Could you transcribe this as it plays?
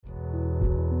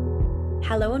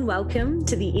Hello and welcome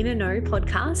to the Inner Know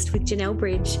podcast with Janelle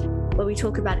Bridge, where we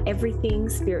talk about everything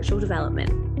spiritual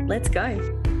development. Let's go.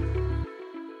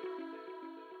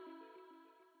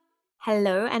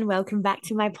 Hello and welcome back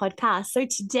to my podcast. So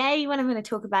today what I'm going to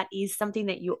talk about is something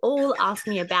that you all ask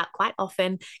me about quite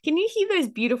often. Can you hear those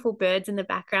beautiful birds in the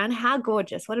background? How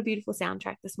gorgeous. What a beautiful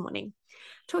soundtrack this morning.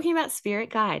 Talking about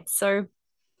spirit guides. So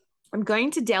I'm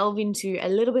going to delve into a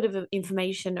little bit of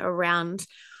information around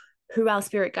who our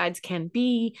spirit guides can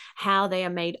be, how they are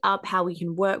made up, how we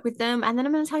can work with them. And then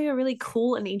I'm going to tell you a really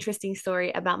cool and interesting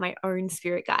story about my own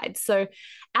spirit guides. So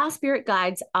our spirit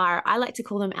guides are, I like to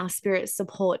call them our spirit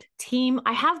support team.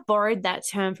 I have borrowed that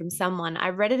term from someone. I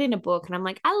read it in a book and I'm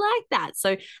like, I like that.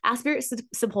 So our spirit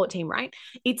support team, right?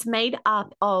 It's made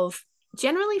up of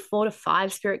generally 4 to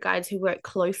 5 spirit guides who work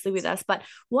closely with us. But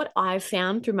what I've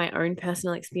found through my own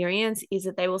personal experience is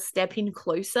that they will step in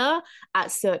closer at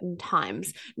certain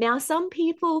times. Now, some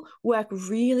people work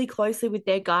really closely with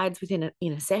their guides in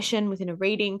a session, within a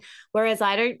reading, whereas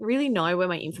I don't really know where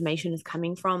my information is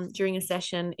coming from during a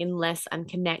session unless I'm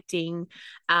connecting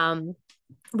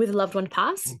with a loved one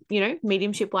pass,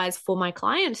 mediumship wise for my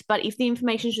client. But if the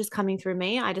information is just coming through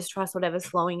me, I just trust whatever's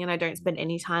flowing and I don't spend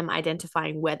any time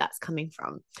identifying where that's coming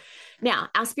from. Now,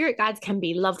 our spirit guides can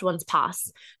be loved ones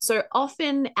past. So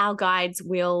often our guides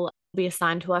will be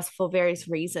assigned to us for various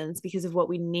reasons because of what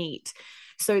we need.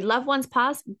 So loved ones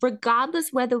past,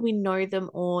 regardless whether we know them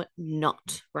or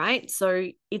not, right? So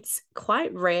it's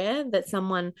quite rare that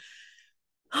someone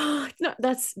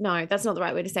that's not the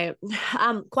right way to say it.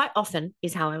 Quite often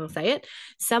is how I will say it.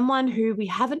 Someone who we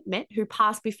haven't met, who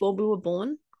passed before we were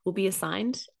born, will be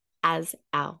assigned as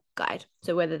our guide.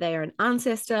 So whether they are an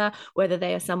ancestor, whether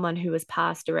they are someone who has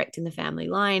passed direct in the family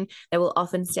line, they will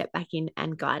often step back in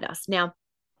and guide us. Now,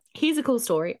 here's a cool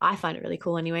story. I find it really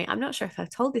cool anyway. I'm not sure if I've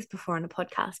told this before on a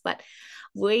podcast, but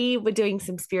we were doing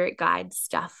some spirit guide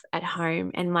stuff at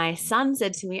home. And my son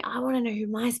said to me, I want to know who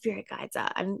my spirit guides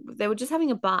are. And they were just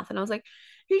having a bath. And I was like,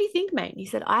 who do you think, mate? And he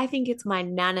said, I think it's my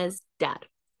Nana's dad,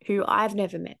 who I've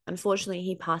never met. Unfortunately,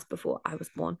 he passed before I was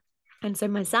born. And so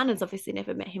my son has obviously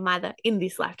never met him either in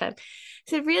this lifetime. I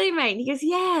said, really, mate? And he goes,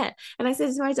 yeah. And I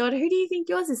said to my daughter, who do you think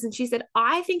yours is? And she said,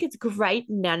 I think it's great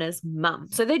Nana's mum.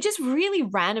 So they just really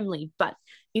randomly, but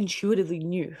intuitively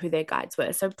knew who their guides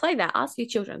were. So play that, ask your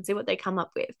children, see what they come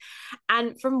up with.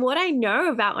 And from what I know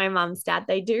about my mum's dad,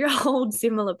 they do hold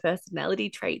similar personality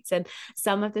traits. And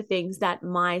some of the things that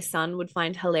my son would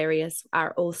find hilarious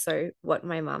are also what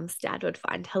my mum's dad would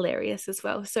find hilarious as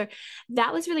well. So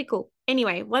that was really cool.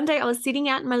 Anyway, one day I was sitting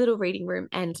out in my little reading room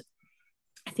and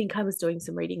I think I was doing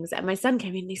some readings and my son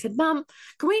came in and he said, Mum,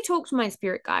 can we talk to my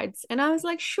spirit guides? And I was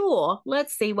like, sure,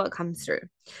 let's see what comes through.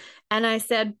 And I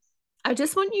said, I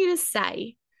just want you to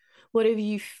say whatever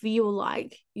you feel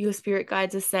like your spirit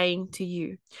guides are saying to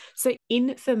you. So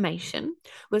information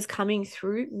was coming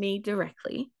through me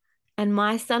directly. And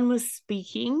my son was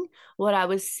speaking what I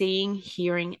was seeing,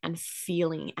 hearing, and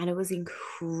feeling. And it was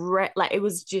incredible. Like, it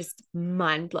was just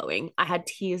mind blowing. I had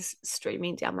tears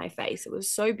streaming down my face. It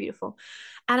was so beautiful.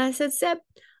 And I said, Seb,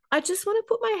 I just want to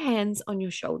put my hands on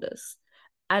your shoulders.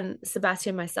 And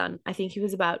Sebastian, my son, I think he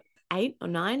was about 8 or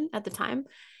 9 at the time,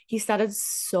 he started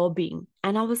sobbing.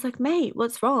 And I was like, mate,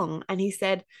 what's wrong? And he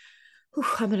said,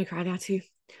 I'm going to cry now too.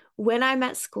 When I'm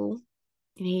at school,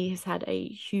 and he has had a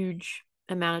huge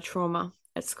amount of trauma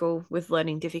at school with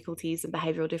learning difficulties and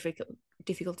behavioral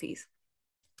difficulties.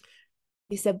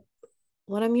 He said,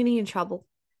 when I'm getting in trouble,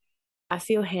 I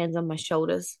feel hands on my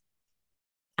shoulders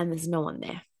and there's no one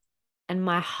there. And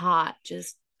my heart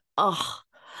just, and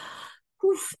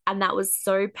that was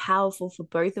so powerful for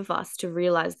both of us to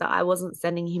realize that I wasn't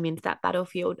sending him into that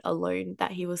battlefield alone,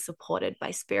 that he was supported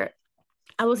by spirit.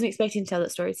 I wasn't expecting to tell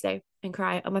that story today and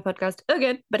cry on my podcast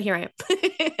again, but here I am.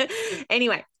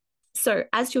 Anyway, so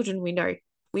as children, we know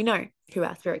who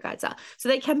our spirit guides are. So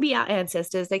they can be our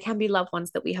ancestors. They can be loved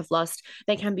ones that we have lost.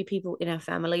 They can be people in our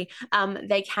family.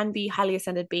 They can be highly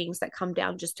ascended beings that come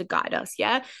down just to guide us.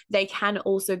 Yeah. They can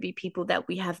also be people that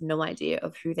we have no idea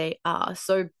of who they are.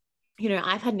 So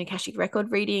I've had an Akashic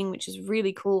record reading, which is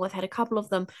really cool. I've had a couple of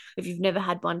them. If you've never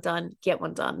had one done, get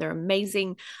one done. They're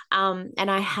amazing. And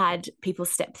I had people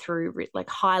step through, like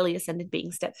highly ascended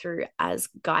beings step through as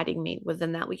guiding me.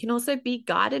 Within that, we can also be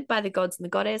guided by the gods and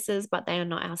the goddesses, but they are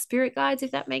not our spirit guides,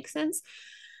 if that makes sense.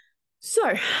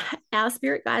 So our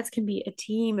spirit guides can be a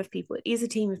team of people. It is a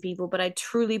team of people, but I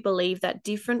truly believe that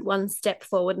different ones step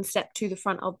forward and step to the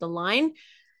front of the line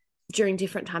during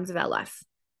different times of our life.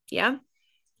 Yeah.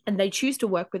 And they choose to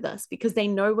work with us because they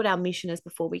know what our mission is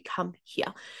before we come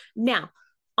here. Now,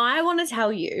 I want to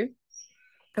tell you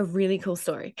a really cool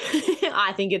story.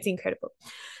 I think it's incredible.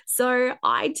 So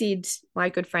I did my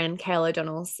good friend Kale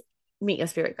O'Donnell's Meet Your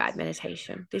Spirit Guide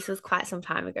meditation. This was quite some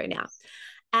time ago now.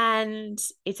 And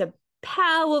it's a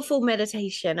powerful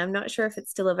meditation. I'm not sure if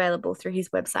it's still available through his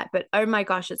website, but oh my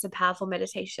gosh, it's a powerful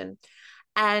meditation.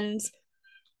 And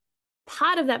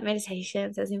part of that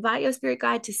meditation says, invite your spirit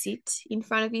guide to sit in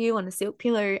front of you on a silk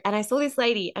pillow. And I saw this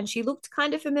lady and she looked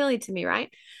kind of familiar to me, right?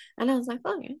 And I was like,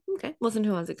 oh, yeah, okay. Wasn't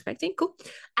who I was expecting. Cool.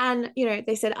 And,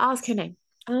 they said, ask her name.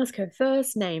 Ask her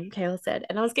first name, Kale said.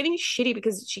 And I was getting shitty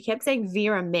because she kept saying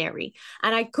Vera Mary.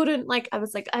 And I couldn't, I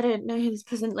was like, I don't know who this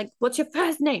person, what's your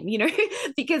first name?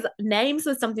 Because names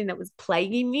was something that was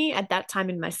plaguing me at that time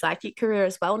in my psychic career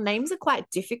as well. Names are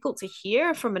quite difficult to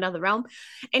hear from another realm.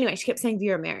 Anyway, she kept saying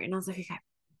Vera Mary. And I was like, okay.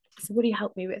 So what do you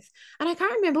help me with? And I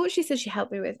can't remember what she said she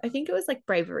helped me with. I think it was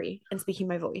bravery and speaking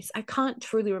my voice. I can't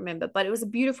truly remember, but it was a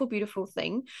beautiful, beautiful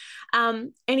thing.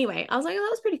 Anyway, I was like, oh,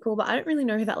 that was pretty cool, but I don't really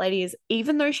know who that lady is,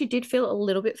 even though she did feel a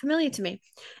little bit familiar to me.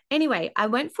 Anyway, I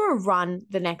went for a run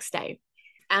the next day.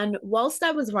 And whilst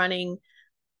I was running,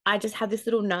 I just had this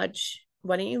little nudge.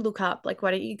 Why don't you look up,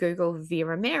 why don't you Google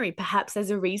Vera Mary? Perhaps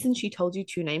there's a reason she told you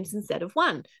 2 names instead of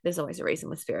 1. There's always a reason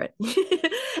with spirit.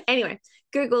 Anyway,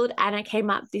 Googled and I came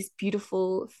up this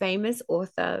beautiful, famous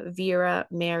author, Vera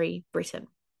Mary Britton.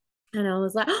 And I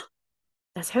was like, oh,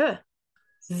 that's her.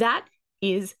 That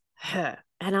is her.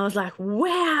 And I was like,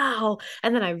 wow.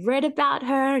 And then I read about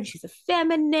her and she's a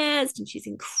feminist and she's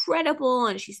incredible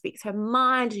and she speaks her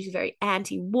mind and she's very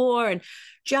anti-war and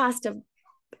just a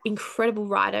incredible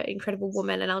writer, incredible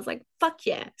woman. And I was like, fuck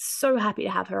yeah, so happy to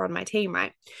have her on my team,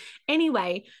 right?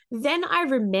 Anyway, then I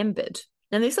remembered,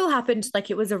 and this all happened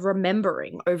it was a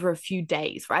remembering over a few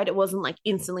days, right? It wasn't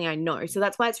instantly I know. So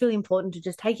that's why it's really important to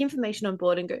just take information on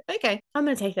board and go, okay, I'm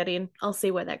going to take that in. I'll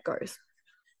see where that goes.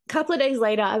 Couple of days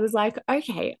later, I was like,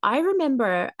 okay, I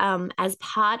remember as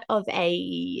part of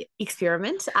a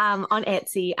experiment on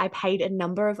Etsy, I paid a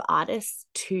number of artists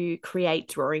to create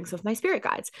drawings of my spirit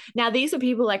guides. Now, these were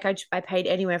people I paid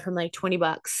anywhere from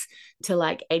 $20 to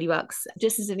 $80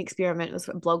 just as an experiment. It was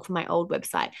a blog for my old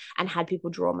website and had people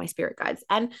draw my spirit guides.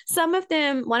 And one of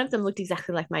them looked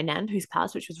exactly like my nan who's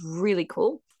passed, which was really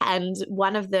cool. And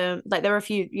one of them, there were a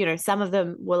few, some of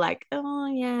them were oh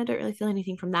yeah, I don't really feel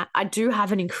anything from that. I do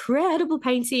have an incredible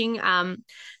painting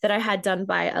that I had done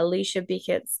by Alicia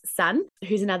Bickett's son,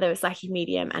 who's another psychic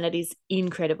medium, and it is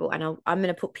incredible. And I'm going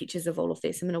to put pictures of all of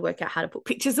this. I'm going to work out how to put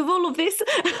pictures of all of this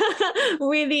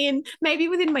within my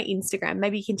Instagram.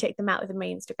 Maybe you can check them out within my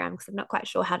Instagram because I'm not quite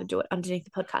sure how to do it underneath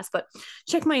the podcast, but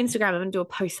check my Instagram. I'm going to do a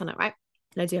post on it, right?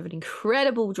 And I do have an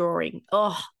incredible drawing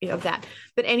of that.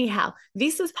 But anyhow,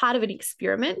 this was part of an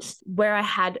experiment where I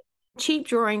had cheap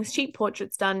drawings, cheap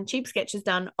portraits done, cheap sketches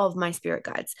done of my spirit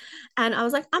guides. And I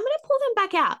was like, I'm going to pull them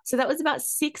back out. So that was about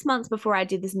 6 months before I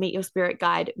did this Meet Your Spirit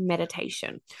Guide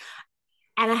meditation.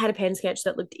 And I had a pen sketch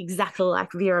that looked exactly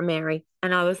like Vera Mary.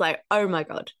 And I was like, oh my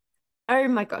God, oh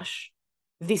my gosh,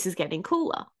 this is getting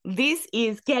cooler. This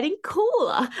is getting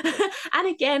cooler. And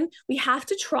again, we have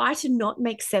to try to not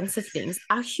make sense of things.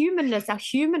 Our humanness, our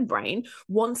human brain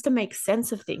wants to make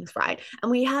sense of things, right? And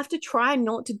we have to try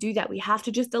not to do that. We have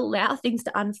to just allow things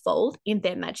to unfold in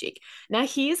their magic. Now,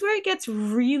 here's where it gets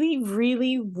really,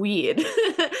 really weird.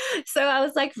 So I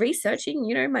was researching,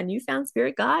 my newfound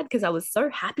spirit guide because I was so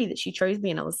happy that she chose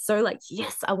me. And I was so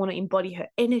yes, I want to embody her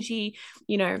energy,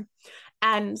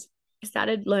 and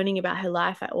started learning about her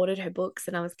life. I ordered her books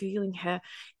and I was Googling her.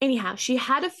 Anyhow, she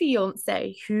had a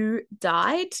fiance who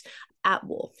died at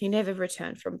war. He never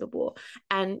returned from the war.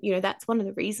 And, that's one of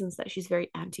the reasons that she's very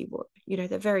anti-war.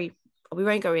 They're very, we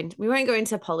won't go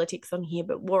into politics on here,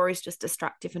 but war is just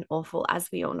destructive and awful, as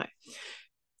we all know.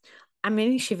 I'm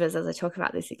getting shivers as I talk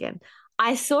about this again.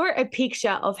 I saw a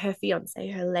picture of her fiance,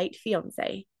 her late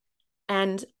fiance,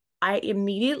 and I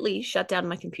immediately shut down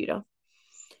my computer.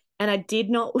 And I did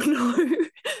not know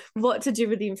what to do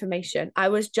with the information. I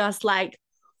was just like,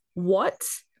 what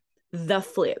the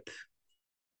flip?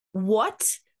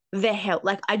 What the hell?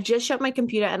 I just shut my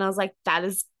computer and I was like, that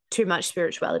is too much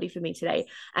spirituality for me today.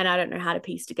 And I don't know how to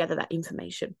piece together that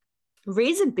information.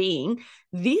 Reason being,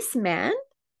 this man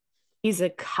is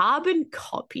a carbon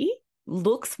copy,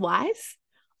 looks-wise,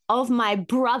 of my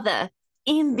brother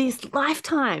in this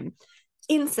lifetime.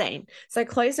 Insane. So I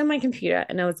closed on my computer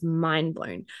and I was mind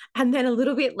blown. And then a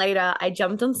little bit later, I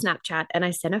jumped on Snapchat and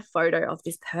I sent a photo of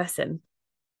this person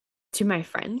to my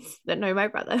friends that know my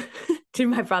brother, to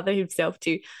my brother himself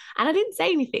too. And I didn't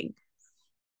say anything.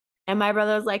 And my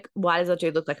brother was like, why does that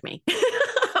dude look like me?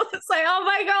 I was like, oh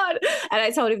my God. And I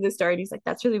told him the story and he's like,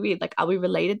 that's really weird. Like, are we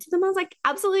related to them? I was like,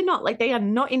 absolutely not. Like, they are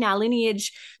not in our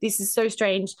lineage. This is so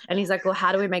strange. And he's like, well,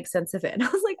 how do we make sense of it? And I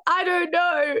was like, I don't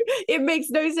know. It makes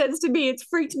no sense to me. It's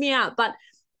freaked me out. But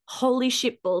holy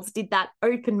shitballs, did that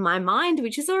open my mind,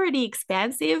 which is already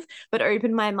expansive, but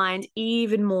open my mind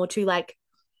even more to like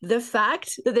the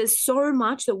fact that there's so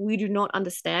much that we do not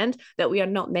understand, that we are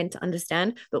not meant to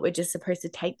understand, but we're just supposed to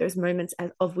take those moments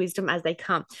of wisdom as they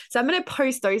come. So I'm going to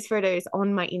post those photos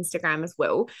on my Instagram as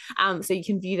well, so you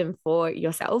can view them for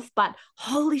yourself. But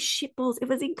holy shitballs, it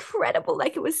was incredible.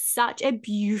 Like, it was such a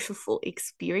beautiful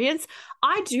experience.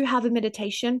 I do have a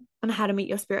meditation on how to meet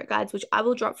your spirit guides, which I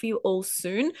will drop for you all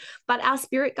soon. But our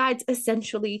spirit guides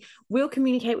essentially will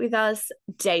communicate with us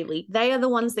daily. They are the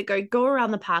ones that go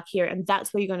around the park here, and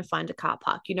that's where you're going to find a car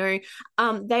park. You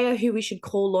know, they are who we should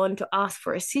call on to ask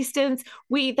for assistance.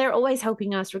 They're always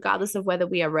helping us, regardless of whether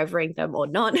we are revering them or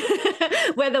not,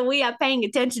 whether we are paying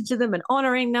attention to them and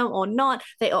honoring them or not.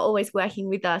 They are always working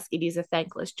with us. It is a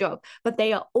thankless job, but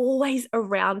they are always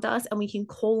around us, and we can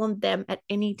call on them at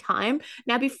any time.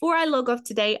 Now, before I log off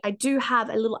today, I do have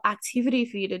a little activity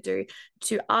for you to do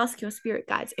to ask your spirit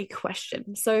guides a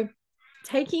question. So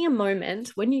taking a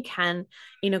moment when you can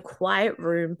in a quiet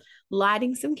room,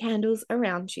 lighting some candles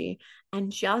around you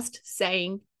and just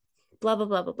saying, blah, blah,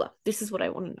 blah, blah, blah. This is what I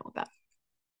want to know about.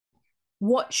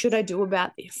 What should I do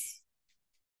about this?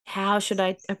 How should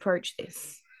I approach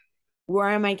this? Where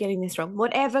am I getting this wrong?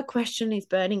 Whatever question is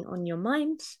burning on your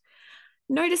mind,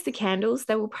 notice the candles.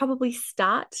 They will probably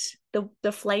start,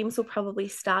 the flames will probably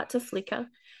start to flicker,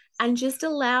 and just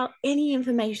allow any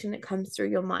information that comes through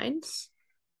your mind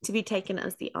to be taken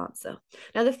as the answer.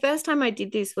 Now, the first time I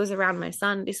did this was around my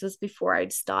son. This was before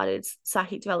I'd started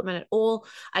psychic development at all.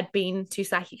 I'd been to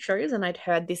psychic shows and I'd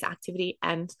heard this activity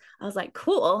and I was like,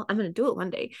 cool, I'm going to do it one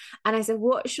day. And I said,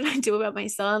 what should I do about my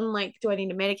son? Like, do I need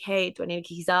to medicate? Do I need to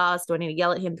kick his ass? Do I need to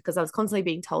yell at him? Because I was constantly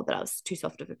being told that I was too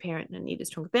soft of a parent and needed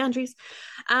stronger boundaries.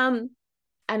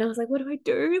 And I was like, what do I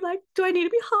do? Like, do I need to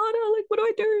be harder? Like, what do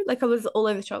I do? Like, I was all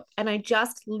over the shop and I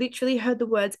just literally heard the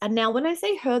words. And now when I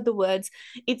say heard the words,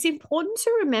 it's important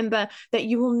to remember that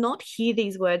you will not hear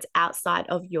these words outside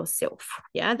of yourself.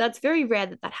 Yeah, that's very rare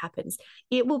that that happens.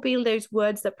 It will be those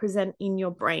words that present in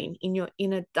your brain, in your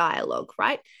inner dialogue,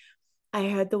 right? I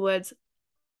heard the words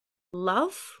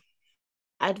love,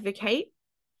 advocate,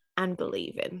 and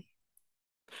believe in.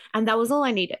 And that was all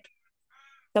I needed.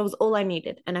 That was all I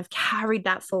needed. And I've carried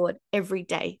that forward every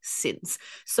day since.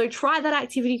 So try that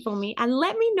activity for me and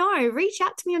let me know. Reach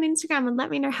out to me on Instagram and let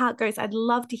me know how it goes. I'd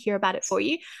love to hear about it for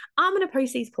you. I'm going to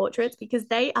post these portraits because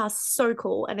they are so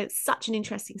cool and it's such an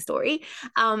interesting story.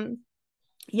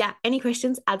 Yeah, any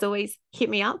questions, as always, hit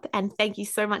me up. And thank you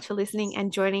so much for listening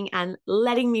and joining and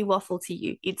letting me waffle to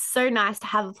you. It's so nice to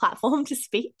have a platform to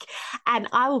speak. And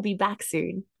I will be back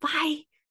soon. Bye.